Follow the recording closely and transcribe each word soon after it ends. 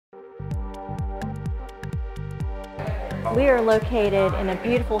We are located in a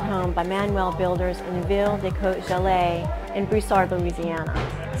beautiful home by Manuel Builders in Ville-des-Côtes-Gelées in Broussard, Louisiana.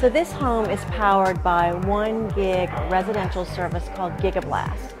 So this home is powered by 1 gig residential service called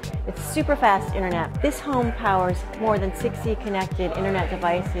GigaBlast. It's super fast internet. This home powers more than 60 connected internet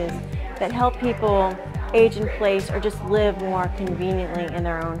devices that help people age in place or just live more conveniently in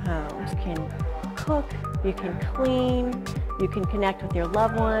their own homes. You can cook, you can clean, you can connect with your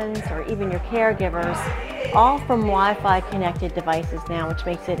loved ones or even your caregivers, all from Wi-Fi connected devices now, which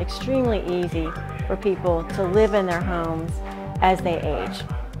makes it extremely easy for people to live in their homes as they age.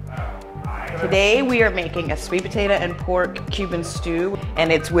 Today we are making a sweet potato and pork Cuban stew,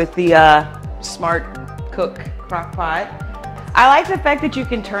 and it's with the Smart Cook crock pot. I like the fact that you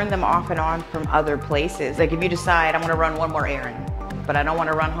can turn them off and on from other places. Like if you decide I'm gonna run one more errand, but I don't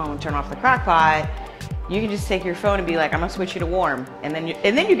wanna run home and turn off the crock pot, you can just take your phone and be like, I'm gonna switch you to warm. And then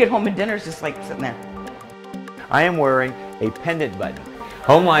you get home and dinner's just like sitting there. I am wearing a pendant button.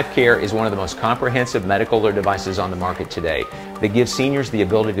 Home Life Care is one of the most comprehensive medical alert devices on the market today that gives seniors the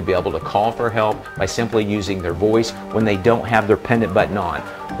ability to be able to call for help by simply using their voice when they don't have their pendant button on,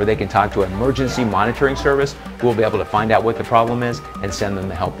 where they can talk to an emergency monitoring service who will be able to find out what the problem is and send them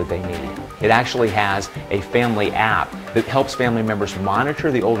the help that they need. It actually has a family app that helps family members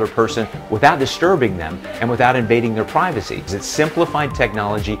monitor the older person without disturbing them and without invading their privacy. It's simplified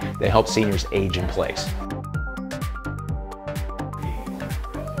technology that helps seniors age in place.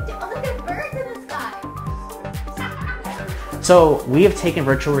 So we have taken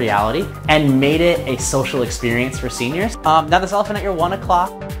virtual reality and made it a social experience for seniors. Now this elephant at your 1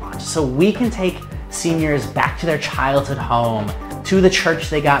 o'clock, so we can take seniors back to their childhood home, to the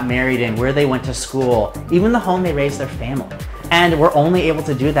church they got married in, where they went to school, even the home they raised their family. And we're only able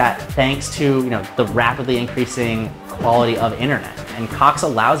to do that thanks to the rapidly increasing quality of internet. And Cox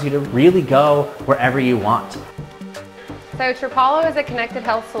allows you to really go wherever you want. So Trapalo is a connected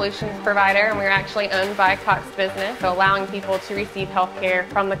health solutions provider, and we're actually owned by Cox Business, so allowing people to receive health care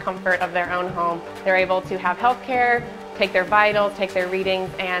from the comfort of their own home. They're able to have health care, take their vitals, take their readings,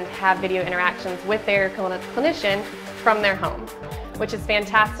 and have video interactions with their clinician from their home, which is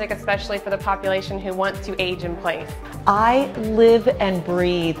fantastic, especially for the population who wants to age in place. I live and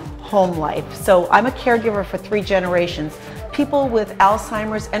breathe home life. So I'm a caregiver for 3 generations. People with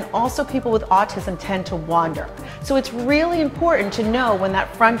Alzheimer's and also people with autism tend to wander. So it's really important to know when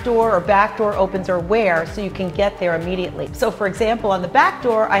that front door or back door opens or where, so you can get there immediately. So for example, on the back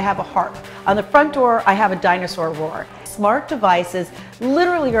door, I have a heart. On the front door, I have a dinosaur roar. Smart devices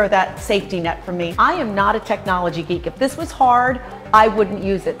literally are that safety net for me. I am not a technology geek. If this was hard, I wouldn't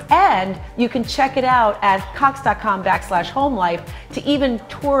use it. And you can check it out at cox.com/homelife to even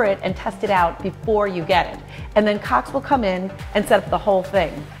tour it and test it out before you get it. And then Cox will come in and set up the whole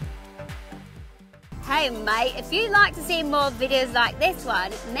thing. Hey mate, if you'd like to see more videos like this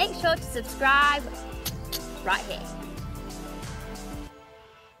one, make sure to subscribe right here.